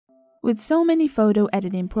With so many photo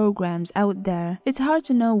editing programs out there, it's hard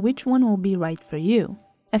to know which one will be right for you.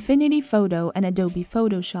 Affinity Photo and Adobe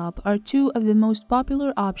Photoshop are two of the most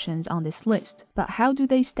popular options on this list, but how do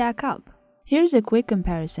they stack up? Here's a quick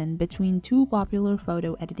comparison between two popular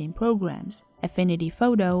photo editing programs, Affinity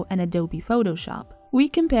Photo and Adobe Photoshop. We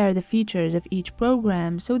compare the features of each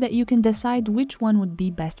program so that you can decide which one would be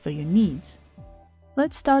best for your needs.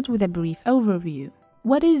 Let's start with a brief overview.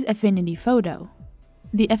 What is Affinity Photo?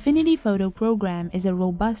 The Affinity Photo program is a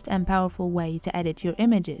robust and powerful way to edit your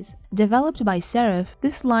images. Developed by Serif,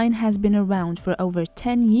 this line has been around for over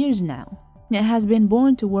 10 years now. It has been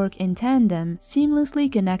born to work in tandem,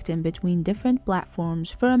 seamlessly connecting between different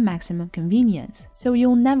platforms for a maximum convenience, so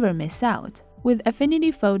you'll never miss out. With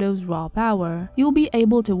Affinity Photo's raw power, you'll be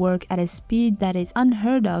able to work at a speed that is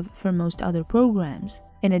unheard of for most other programs.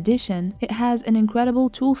 In addition, it has an incredible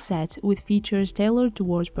toolset with features tailored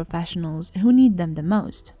towards professionals who need them the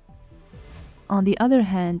most. On the other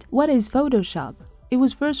hand, what is Photoshop? It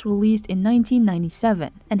was first released in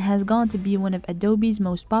 1997 and has gone to be one of Adobe's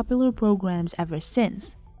most popular programs ever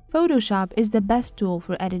since. Photoshop is the best tool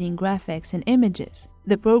for editing graphics and images.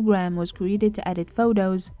 The program was created to edit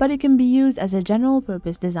photos, but it can be used as a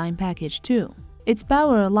general-purpose design package too. Its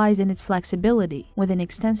power lies in its flexibility, with an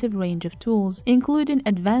extensive range of tools, including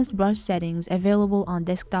advanced brush settings available on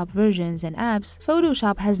desktop versions and apps.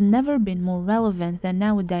 Photoshop has never been more relevant than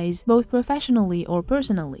nowadays, both professionally or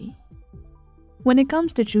personally. When it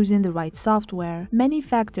comes to choosing the right software, many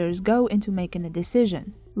factors go into making a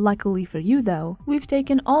decision. Luckily for you though, we've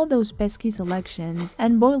taken all those pesky selections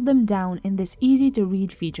and boiled them down in this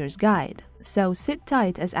easy-to-read features guide. So sit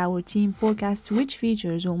tight as our team forecasts which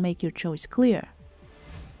features will make your choice clear.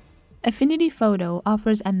 Affinity Photo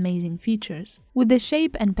offers amazing features. With the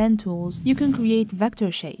shape and pen tools, you can create vector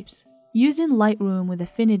shapes. Using Lightroom with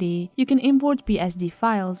Affinity, you can import PSD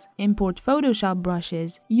files, import Photoshop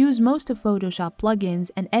brushes, use most of Photoshop plugins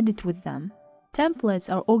and edit with them.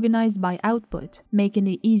 Templates are organized by output, making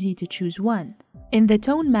it easy to choose one. In the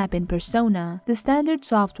tone mapping persona, the standard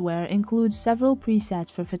software includes several presets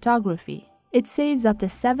for photography. It saves up to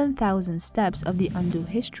 7,000 steps of the undo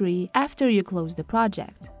history after you close the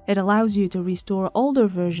project. It allows you to restore older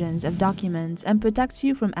versions of documents and protects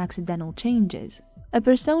you from accidental changes. A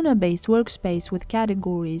persona-based workspace with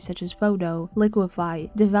categories such as photo,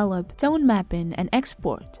 liquify, develop, tone mapping, and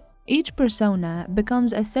export. Each persona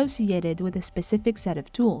becomes associated with a specific set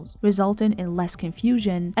of tools, resulting in less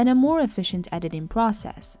confusion and a more efficient editing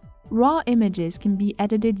process. Raw images can be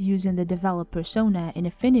edited using the Develop persona in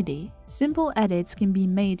Affinity. Simple edits can be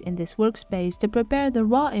made in this workspace to prepare the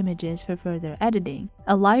raw images for further editing.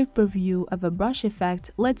 A live preview of a brush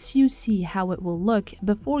effect lets you see how it will look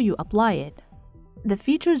before you apply it. The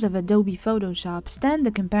features of Adobe Photoshop stand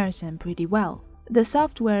the comparison pretty well. The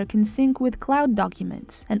software can sync with cloud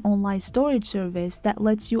documents, an online storage service that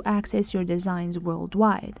lets you access your designs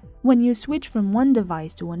worldwide. When you switch from one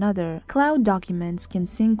device to another, cloud documents can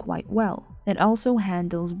sync quite well. It also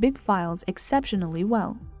handles big files exceptionally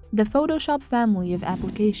well. The Photoshop family of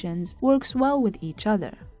applications works well with each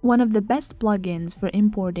other. One of the best plugins for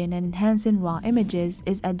importing and enhancing raw images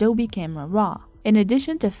is Adobe Camera Raw. In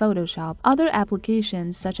addition to Photoshop, other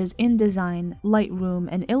applications such as InDesign, Lightroom,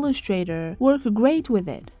 and Illustrator work great with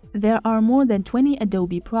it. There are more than 20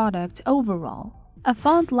 Adobe products overall. A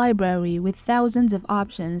font library with thousands of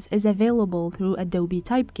options is available through Adobe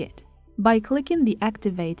Typekit. By clicking the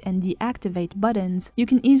Activate and Deactivate buttons, you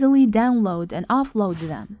can easily download and offload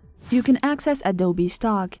them. You can access Adobe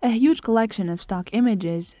Stock, a huge collection of stock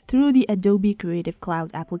images, through the Adobe Creative Cloud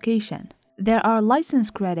application. There are license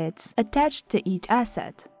credits attached to each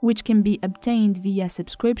asset, which can be obtained via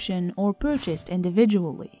subscription or purchased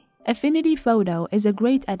individually. Affinity Photo is a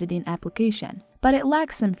great editing application, but it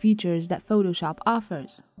lacks some features that Photoshop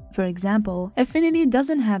offers. For example, Affinity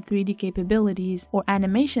doesn't have 3D capabilities or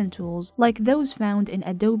animation tools like those found in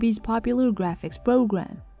Adobe's popular graphics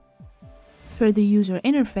program. For the user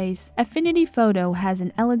interface, Affinity Photo has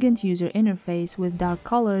an elegant user interface with dark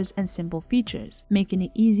colors and simple features, making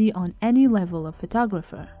it easy on any level of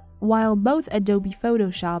photographer. While both Adobe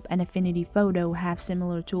Photoshop and Affinity Photo have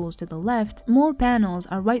similar tools to the left, more panels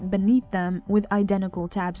are right beneath them with identical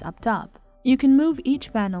tabs up top. You can move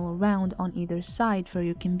each panel around on either side for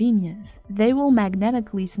your convenience. They will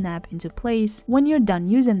magnetically snap into place when you're done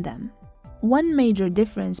using them. One major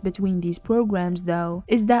difference between these programs, though,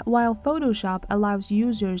 is that while Photoshop allows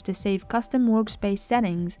users to save custom workspace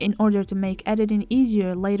settings in order to make editing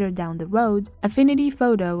easier later down the road, Affinity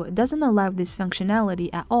Photo doesn't allow this functionality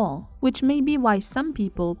at all, which may be why some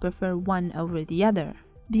people prefer one over the other.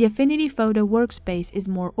 The Affinity Photo workspace is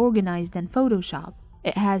more organized than Photoshop.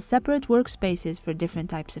 It has separate workspaces for different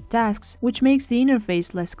types of tasks, which makes the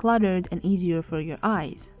interface less cluttered and easier for your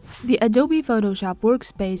eyes. The Adobe Photoshop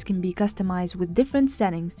workspace can be customized with different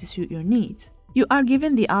settings to suit your needs. You are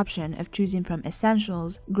given the option of choosing from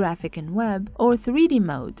Essentials, Graphic and Web, or 3D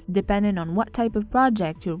mode, depending on what type of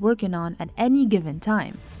project you're working on at any given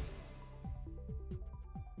time.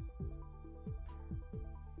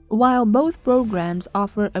 While both programs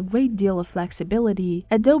offer a great deal of flexibility,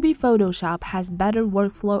 Adobe Photoshop has better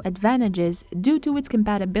workflow advantages due to its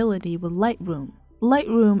compatibility with Lightroom.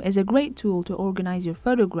 Lightroom is a great tool to organize your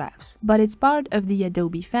photographs, but it's part of the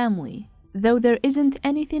Adobe family. Though there isn't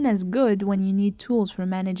anything as good when you need tools for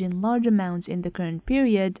managing large amounts in the current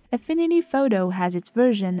period, Affinity Photo has its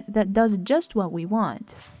version that does just what we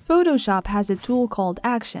want. Photoshop has a tool called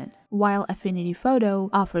Action, while Affinity Photo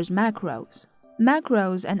offers macros.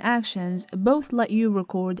 Macros and actions both let you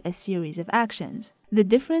record a series of actions. The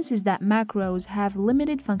difference is that macros have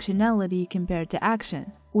limited functionality compared to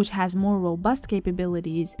Action, which has more robust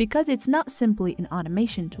capabilities because it's not simply an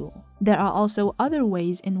automation tool. There are also other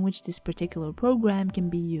ways in which this particular program can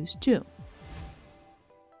be used too.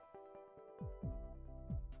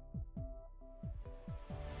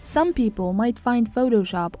 Some people might find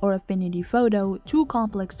Photoshop or Affinity Photo too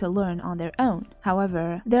complex to learn on their own.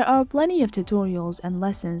 However, there are plenty of tutorials and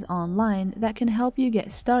lessons online that can help you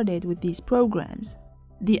get started with these programs.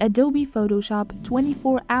 The Adobe Photoshop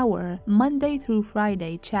 24-hour Monday through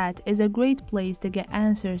Friday chat is a great place to get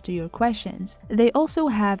answers to your questions. They also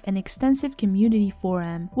have an extensive community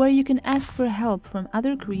forum where you can ask for help from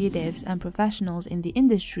other creatives and professionals in the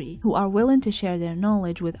industry who are willing to share their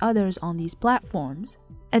knowledge with others on these platforms.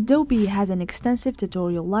 Adobe has an extensive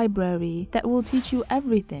tutorial library that will teach you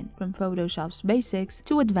everything from Photoshop's basics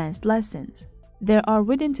to advanced lessons. There are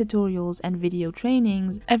written tutorials and video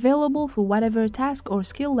trainings available for whatever task or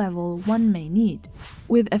skill level one may need.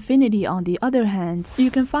 With Affinity, on the other hand, you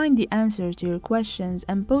can find the answers to your questions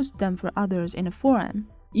and post them for others in a forum.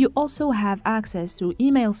 You also have access to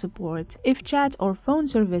email support if chat or phone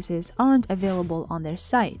services aren't available on their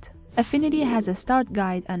site. Affinity has a start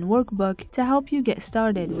guide and workbook to help you get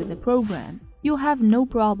started with the program. You'll have no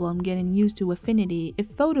problem getting used to Affinity if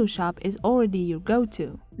Photoshop is already your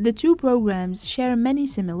go-to. The two programs share many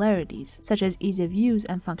similarities, such as ease of use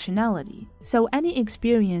and functionality, so any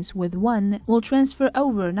experience with one will transfer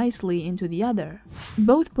over nicely into the other.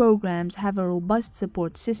 Both programs have a robust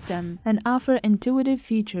support system and offer intuitive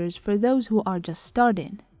features for those who are just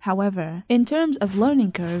starting. However, in terms of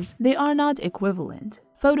learning curves, they are not equivalent.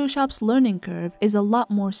 Photoshop's learning curve is a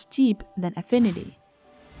lot more steep than Affinity.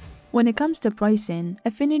 When it comes to pricing,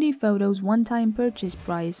 Affinity Photo's one-time purchase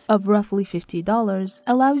price of roughly $50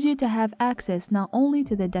 allows you to have access not only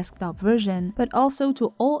to the desktop version, but also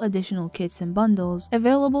to all additional kits and bundles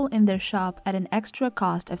available in their shop at an extra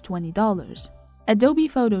cost of $20. Adobe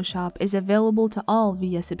Photoshop is available to all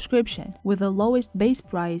via subscription, with the lowest base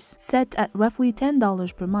price set at roughly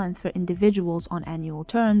 $10 per month for individuals on annual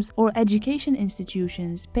terms, or education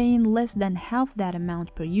institutions paying less than half that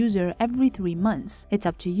amount per user every 3 months. It's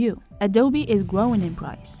up to you. Adobe is growing in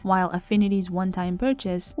price, while Affinity's one-time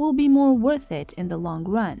purchase will be more worth it in the long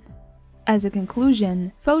run. As a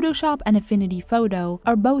conclusion, Photoshop and Affinity Photo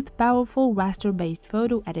are both powerful raster-based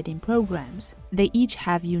photo editing programs. They each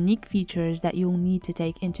have unique features that you'll need to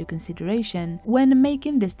take into consideration when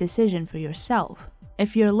making this decision for yourself.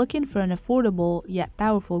 If you're looking for an affordable yet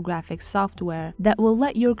powerful graphics software that will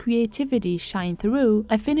let your creativity shine through,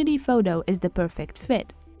 Affinity Photo is the perfect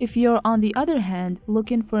fit. If you're, on the other hand,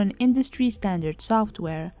 looking for an industry-standard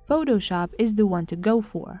software, Photoshop is the one to go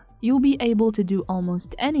for. You'll be able to do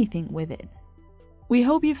almost anything with it. We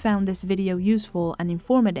hope you found this video useful and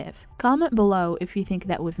informative. Comment below if you think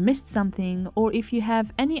that we've missed something or if you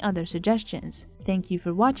have any other suggestions. Thank you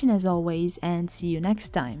for watching as always, and see you next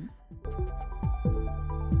time.